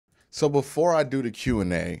So before I do the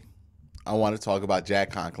Q&A, I want to talk about Jack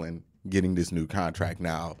Conklin getting this new contract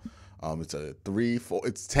now. It's a 3-4.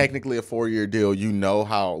 It's technically a 4-year deal. You know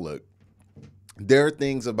how look. There are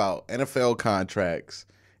things about NFL contracts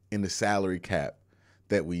in the salary cap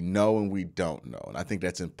that we know and we don't know, and I think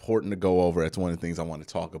that's important to go over. That's one of the things I want to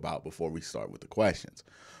talk about before we start with the questions.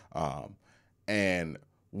 And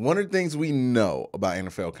one of the things we know about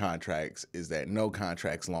NFL contracts is that no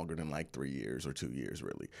contract's longer than like 3 years or 2 years,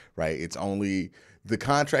 really, right? It's only the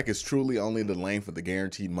contract is truly only the length of the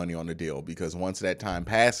guaranteed money on the deal, because once that time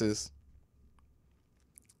passes,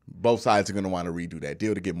 both sides are going to want to redo that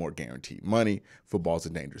deal to get more guaranteed money. Football's a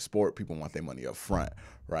dangerous sport. People want their money up front,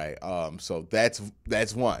 right? So that's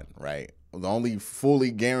one, right? The only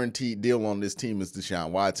fully guaranteed deal on this team is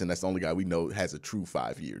Deshaun Watson. That's the only guy we know has a true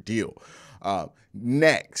 5-year deal.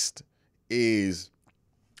 Next is,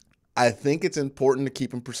 I think it's important to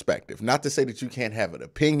keep in perspective. Not to say that you can't have an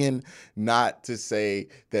opinion, not to say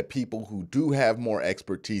that people who do have more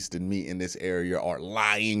expertise than me in this area are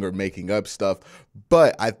lying or making up stuff,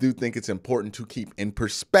 but I do think it's important to keep in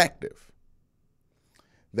perspective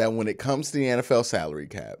that when it comes to the NFL salary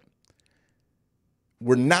cap,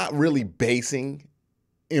 we're not really basing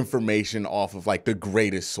information off of like the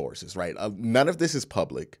greatest sources, right? None of this is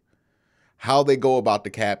public. How they go about the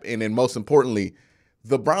cap, and then most importantly,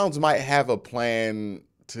 the Browns might have a plan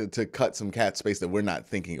to cut some cap space that we're not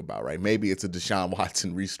thinking about, right? Maybe it's a Deshaun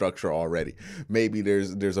Watson restructure already. Maybe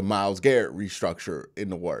there's a Myles Garrett restructure in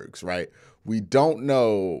the works, right? We don't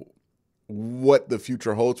know what the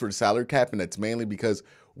future holds for the salary cap, and that's mainly because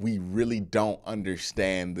we really don't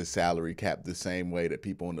understand the salary cap the same way that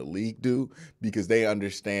people in the league do, because they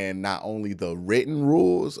understand not only the written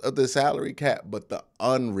rules of the salary cap, but the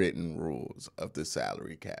unwritten rules of the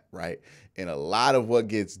salary cap, right? And a lot of what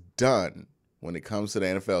gets done when it comes to the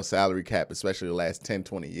NFL salary cap, especially the last 10,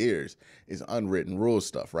 20 years, is unwritten rule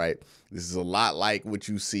stuff, right? This is a lot like what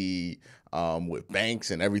you see with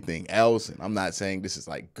banks and everything else. And I'm not saying this is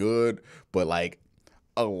like good, but like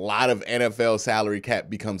a lot of NFL salary cap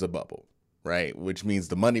becomes a bubble, right? Which means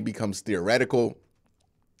the money becomes theoretical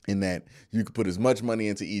in that you can put as much money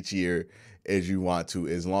into each year as you want to,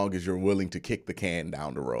 as long as you're willing to kick the can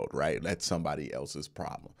down the road, right? That's somebody else's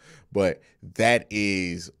problem. But that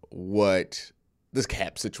is what this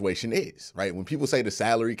cap situation is, right? When people say the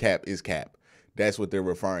salary cap is cap, that's what they're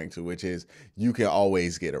referring to, which is you can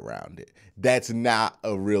always get around it. That's not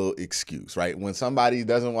a real excuse, right? When somebody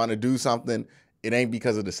doesn't want to do something, it ain't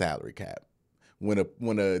because of the salary cap. When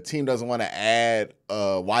a team doesn't want to add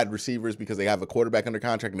wide receivers because they have a quarterback under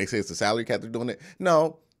contract and they say it's the salary cap they're doing it,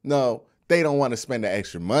 no, they don't want to spend the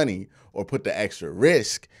extra money or put the extra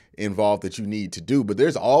risk involved that you need to do. But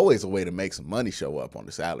there's always a way to make some money show up on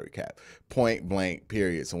the salary cap, point blank,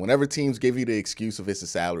 period. So whenever teams give you the excuse of it's a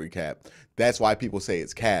salary cap, that's why people say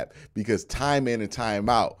it's cap, because time in and time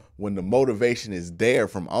out, when the motivation is there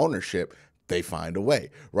from ownership, they find a way,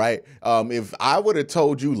 right? If I would have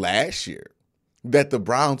told you last year that the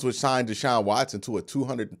Browns would sign Deshaun Watson to a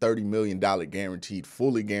 $230 million guaranteed,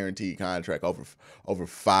 fully guaranteed contract over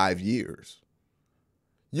 5 years,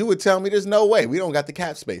 you would tell me there's no way. We don't got the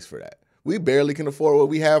cap space for that. We barely can afford what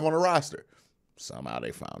we have on the roster. Somehow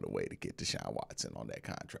they found a way to get Deshaun Watson on that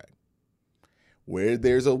contract. Where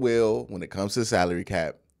there's a will, when it comes to salary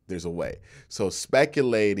cap, there's a way. So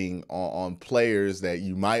speculating on players that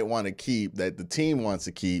you might want to keep, that the team wants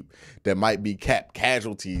to keep, that might be cap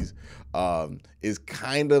casualties, is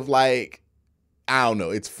kind of like, I don't know.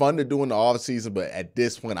 It's fun to do in the offseason, but at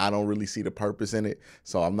this point, I don't really see the purpose in it.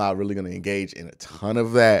 So I'm not really going to engage in a ton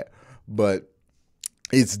of that. But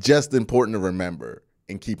it's just important to remember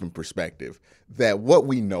and keep in perspective that what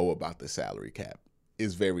we know about the salary cap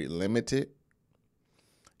is very limited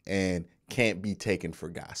and can't be taken for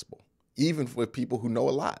gospel, even with people who know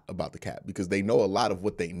a lot about the cap, because they know a lot of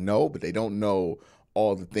what they know, but they don't know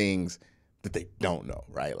all the things that they don't know,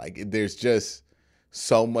 right? Like there's just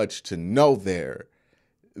so much to know there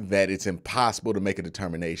that it's impossible to make a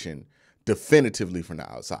determination definitively from the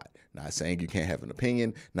outside. Not saying you can't have an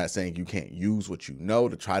opinion, not saying you can't use what you know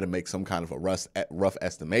to try to make some kind of a rough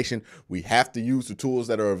estimation. We have to use the tools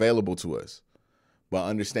that are available to us, but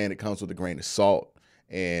understand it comes with a grain of salt.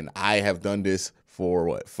 And I have done this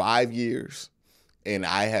for 5 years, and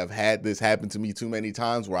I have had this happen to me too many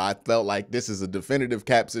times where I felt like this is a definitive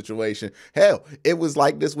cap situation. Hell, it was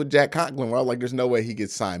like this with Jack Conklin, where I was like, there's no way he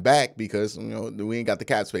gets signed back because, you know, we ain't got the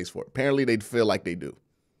cap space for it. Apparently they feel like they do.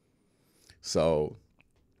 So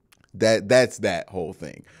that's that whole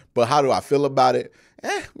thing. But how do I feel about it?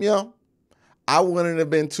 You know, I wouldn't have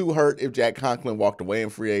been too hurt if Jack Conklin walked away in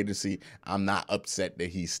free agency. I'm not upset that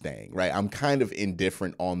he's staying, right? I'm kind of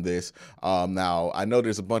indifferent on this. Now, I know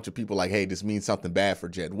there's a bunch of people like, hey, this means something bad for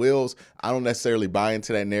Jed Wills. I don't necessarily buy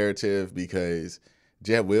into that narrative because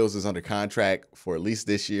Jed Wills is under contract for at least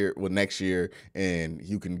this year, next year, and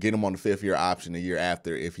you can get him on the 5th-year option the year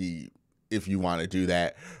after if you want to do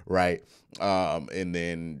that, right? And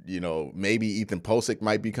then, maybe Ethan Posick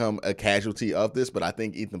might become a casualty of this, but I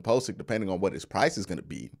think Ethan Posick, depending on what his price is going to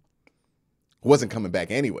be, wasn't coming back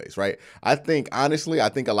anyways, right? Honestly, I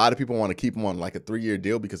think a lot of people want to keep him on like a 3-year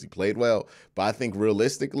deal because he played well, but I think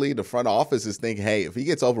realistically, the front office is thinking, hey, if he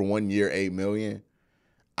gets over 1 year, $8 million,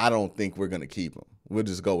 I don't think we're going to keep him. We'll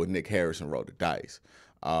just go with Nick Harris and roll the dice.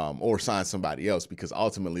 Or sign somebody else, because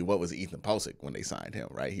ultimately, what was Ethan Posick when they signed him,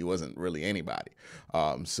 right? He wasn't really anybody.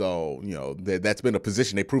 So that's been a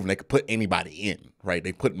position they've proven they could put anybody in, right?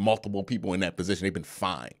 They put multiple people in that position. They've been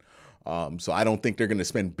fine. So I don't think they're going to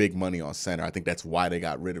spend big money on center. I think that's why they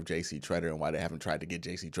got rid of J.C. Treader and why they haven't tried to get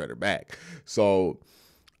J.C. Treader back. So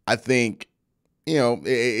I think,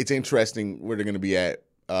 it's interesting where they're going to be at.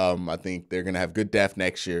 I think they're going to have good depth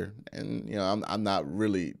next year, and I'm not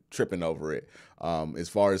really tripping over it. As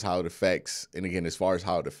far as how it affects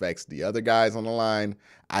the other guys on the line,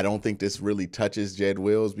 I don't think this really touches Jed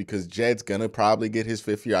Wills because Jed's going to probably get his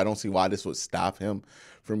 5th year. I don't see why this would stop him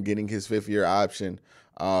from getting his 5th-year option.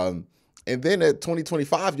 And then at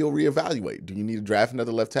 2025, you'll reevaluate. Do you need to draft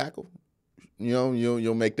another left tackle?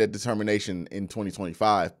 You'll make that determination in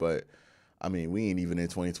 2025, but I mean, we ain't even in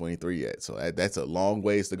 2023 yet, so that's a long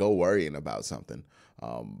ways to go worrying about something.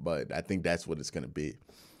 But I think that's what it's going to be.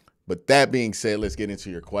 But that being said, let's get into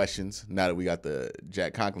your questions. Now that we got the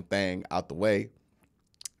Jack Conklin thing out the way,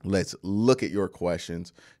 let's look at your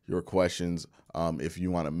questions. If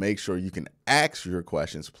you want to make sure you can ask your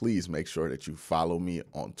questions, please make sure that you follow me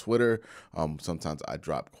on Twitter. Sometimes I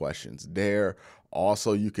drop questions there.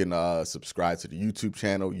 Also, you can subscribe to the YouTube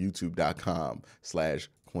channel,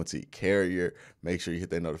 youtube.com/Quincy Carrier. Make sure you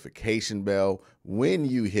hit that notification bell. When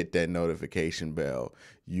you hit that notification bell,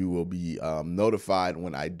 you will be notified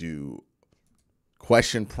when I do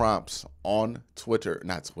question prompts on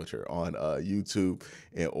YouTube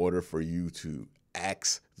in order for you to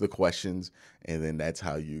ask the questions, and then that's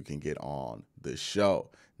how you can get on the show.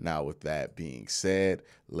 Now, with that being said,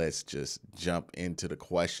 let's just jump into the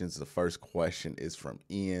questions. The first question is from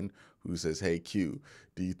Ian, who says, hey, Q,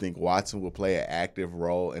 do you think Watson will play an active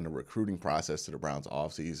role in the recruiting process to the Browns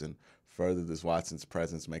offseason? Further, does Watson's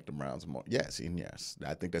presence make the Browns more? Yes, and yes.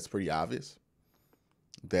 I think that's pretty obvious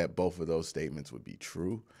that both of those statements would be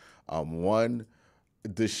true. One,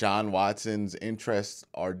 Deshaun Watson's interests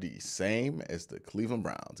are the same as the Cleveland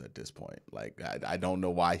Browns at this point. Like, I don't know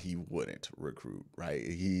why he wouldn't recruit, right?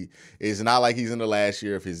 It's not like he's in the last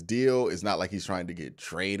year of his deal. It's not like he's trying to get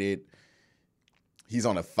traded. He's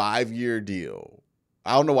on a 5-year deal.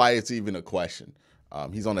 I don't know why it's even a question.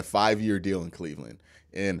 He's on a 5-year deal in Cleveland.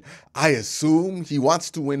 And I assume he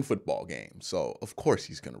wants to win football games. So, of course,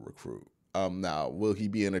 he's going to recruit. Now, will he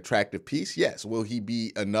be an attractive piece? Yes. Will he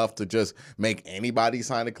be enough to just make anybody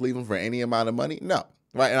sign to Cleveland for any amount of money? No.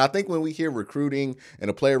 Right. And I think when we hear recruiting and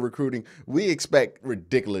a player recruiting, we expect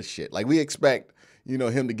ridiculous shit. Like, we expect,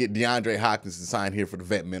 him to get DeAndre Hopkins to sign here for the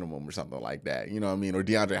vet minimum or something like that. You know what I mean? Or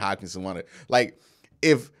DeAndre Hopkins to want to, like,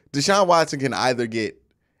 if Deshaun Watson can either get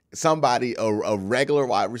somebody, a regular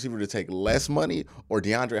wide receiver to take less money, or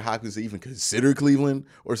DeAndre Hopkins to even consider Cleveland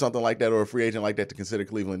or something like that, or a free agent like that to consider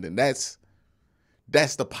Cleveland, then that's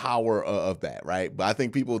the power of that, right? But I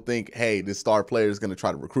think people think, hey, this star player is going to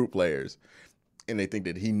try to recruit players, and they think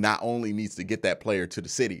that he not only needs to get that player to the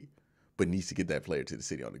city, but needs to get that player to the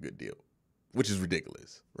city on a good deal, which is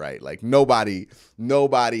ridiculous, right? Like, nobody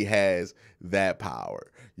has that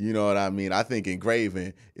power. You know what I mean? I think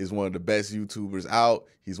Engraven is one of the best YouTubers out.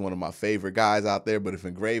 He's one of my favorite guys out there. But if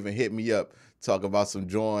Engraven hit me up, talk about some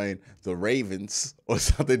join the Ravens or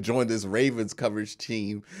something, join this Ravens coverage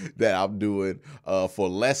team that I'm doing for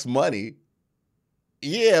less money,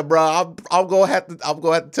 yeah, bro, I'm gonna have to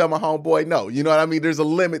tell my homeboy no. You know what I mean? There's a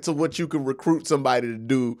limit to what you can recruit somebody to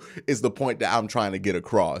do. Is the point that I'm trying to get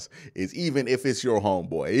across. Is even if it's your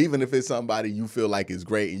homeboy, even if it's somebody you feel like is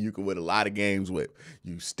great and you can win a lot of games with,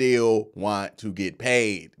 you still want to get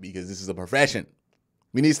paid because this is a profession.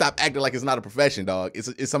 We need to stop acting like it's not a profession, dog.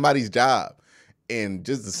 It's somebody's job. And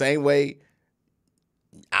just the same way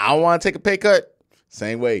I don't want to take a pay cut,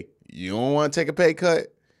 same way you don't want to take a pay cut,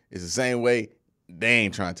 it's the same way they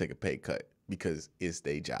ain't trying to take a pay cut because it's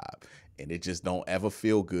their job. And it just don't ever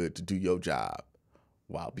feel good to do your job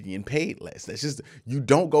while being paid less. That's just, you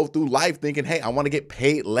don't go through life thinking, hey, I want to get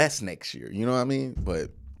paid less next year. You know what I mean? But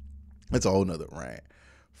It's a whole nother rant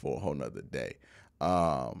for a whole nother day.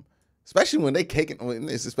 Especially when they caking. Let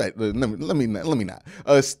me not.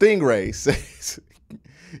 Stingray says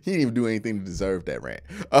he didn't even do anything to deserve that rant.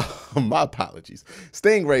 My apologies.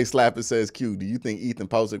 Stingray Slapper says, Q, do you think Ethan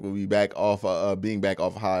Posick will be back off being back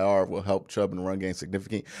off high R will help Chubb in the run game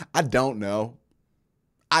significantly? I don't know.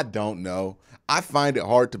 I find it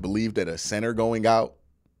hard to believe that a center going out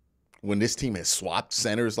when this team has swapped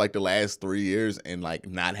centers like the last 3 years and like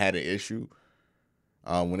not had an issue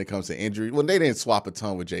when it comes to injury. Well, they didn't swap a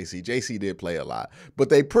ton with JC. JC did play a lot, but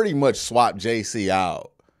they pretty much swapped JC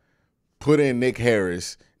out, put in Nick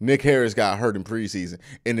Harris. Nick Harris got hurt in preseason,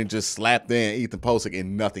 and then just slapped in Ethan Posick,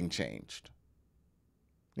 and nothing changed.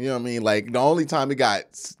 You know what I mean? Like, the only time it got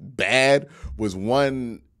bad was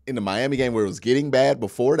one in the Miami game where it was getting bad.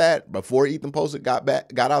 Before that, before Ethan Posick got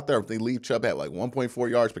out there, I think Leaf Chubb had like 1.4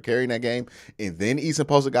 yards per carry in that game, and then Ethan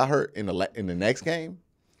Posick got hurt in the next game.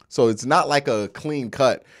 So it's not like a clean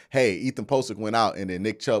cut, hey, Ethan Posick went out and then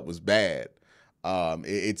Nick Chubb was bad.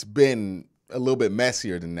 It's been a little bit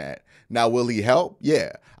messier than that. Now, will he help?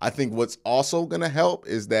 Yeah. I think what's also going to help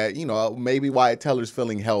is that, you know, maybe Wyatt Teller's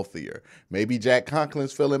feeling healthier. Maybe Jack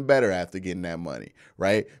Conklin's feeling better after getting that money,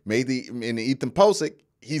 right? Maybe in Ethan Posick,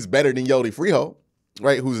 he's better than Yodi Freehold,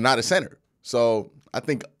 right, who's not a center. So I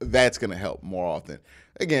think that's going to help more often.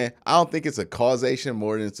 Again, I don't think it's a causation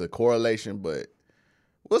more than it's a correlation, but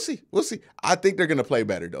we'll see. I think they're going to play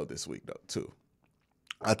better, though, this week, though, too.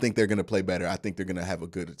 I think they're going to play better. I think they're going to have a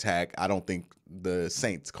good attack. I don't think the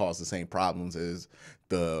Saints cause the same problems as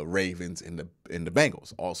the Ravens and the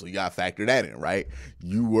Bengals. Also, you got to factor that in, right?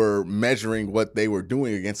 You were measuring what they were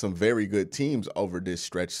doing against some very good teams over this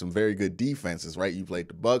stretch, some very good defenses, right? You played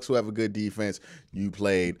the Bucs, who have a good defense. You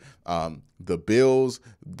played the Bills,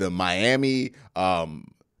 the Miami,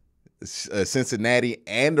 Cincinnati,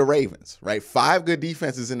 and the Ravens, right? 5 good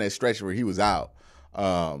defenses in that stretch where he was out.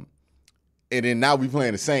 And then now we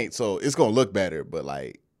playing the Saints, so it's going to look better, but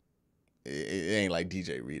like it ain't like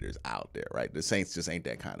DJ Reader's out there, right? The Saints just ain't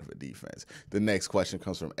that kind of a defense. The next question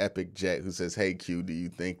comes from Epic Jet, who says, hey, Q, do you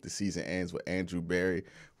think the season ends with Andrew Berry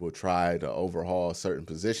will try to overhaul certain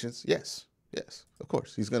positions? Yes, of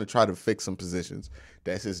course. He's going to try to fix some positions.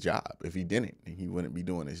 That's his job. If he didn't, he wouldn't be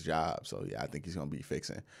doing his job. So, yeah, I think he's going to be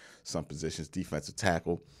fixing some positions, defensive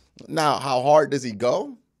tackle. Now, how hard does he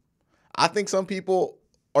go? I think some people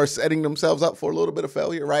are setting themselves up for a little bit of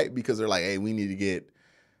failure, right? Because they're like, hey, we need to get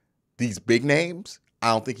these big names. I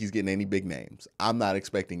don't think he's getting any big names. I'm not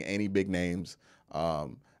expecting any big names. I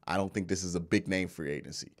don't think this is a big name free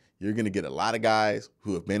agency. You're going to get a lot of guys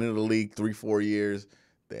who have been in the league 3-4 years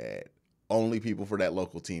that only people for that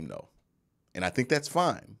local team know. And I think that's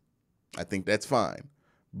fine.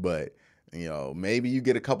 But, you know, maybe you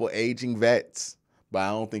get a couple aging vets, but I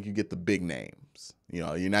don't think you get the big names. You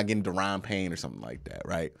know, you're not getting Deron Payne or something like that,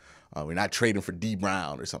 right? We're not trading for D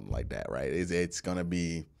Brown or something like that, right? It's going to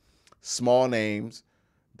be small names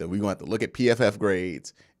that we're going to have to look at PFF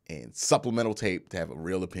grades and supplemental tape to have a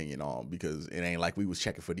real opinion on, because it ain't like we was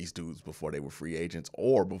checking for these dudes before they were free agents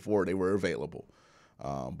or before they were available.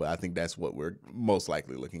 But I think that's what we're most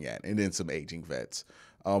likely looking at. And then some aging vets.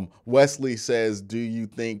 Wesley says, do you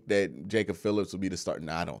think that Jacob Phillips will be the starter?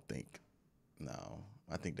 No, I don't think. No,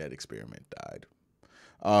 I think that experiment died.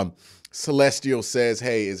 Celestial says,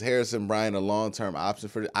 hey, is Harrison Bryant a long-term option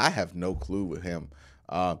for this? I have no clue with him.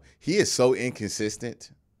 He is so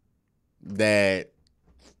inconsistent that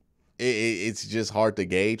it's just hard to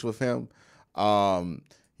gauge with him.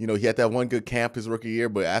 You know, he had that one good camp his rookie year,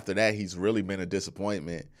 but after that, he's really been a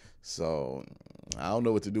disappointment. So I don't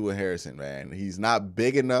know what to do with Harrison, man. He's not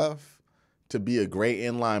big enough to be a great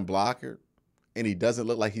inline blocker, and he doesn't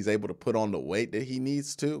look like he's able to put on the weight that he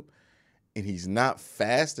needs to. And he's not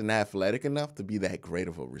fast and athletic enough to be that great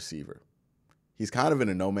of a receiver. He's kind of in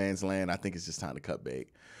a no man's land. I think it's just time to cut bait.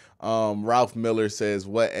 Ralph Miller says,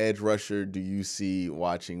 what edge rusher do you see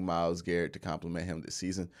watching Myles Garrett to complement him this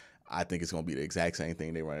season? I think it's going to be the exact same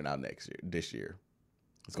thing they're running out this year.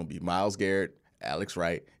 It's going to be Myles Garrett, Alex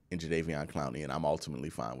Wright, and Jadeveon Clowney, and I'm ultimately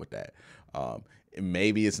fine with that.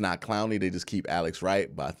 Maybe it's not Clowney, they just keep Alex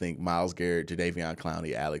Wright, but I think Myles Garrett, Jadeveon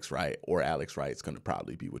Clowney, Alex Wright is going to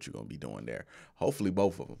probably be what you're going to be doing there. Hopefully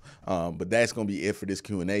both of them. But that's going to be it for this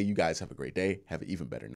Q&A. You guys have a great day. Have an even better night.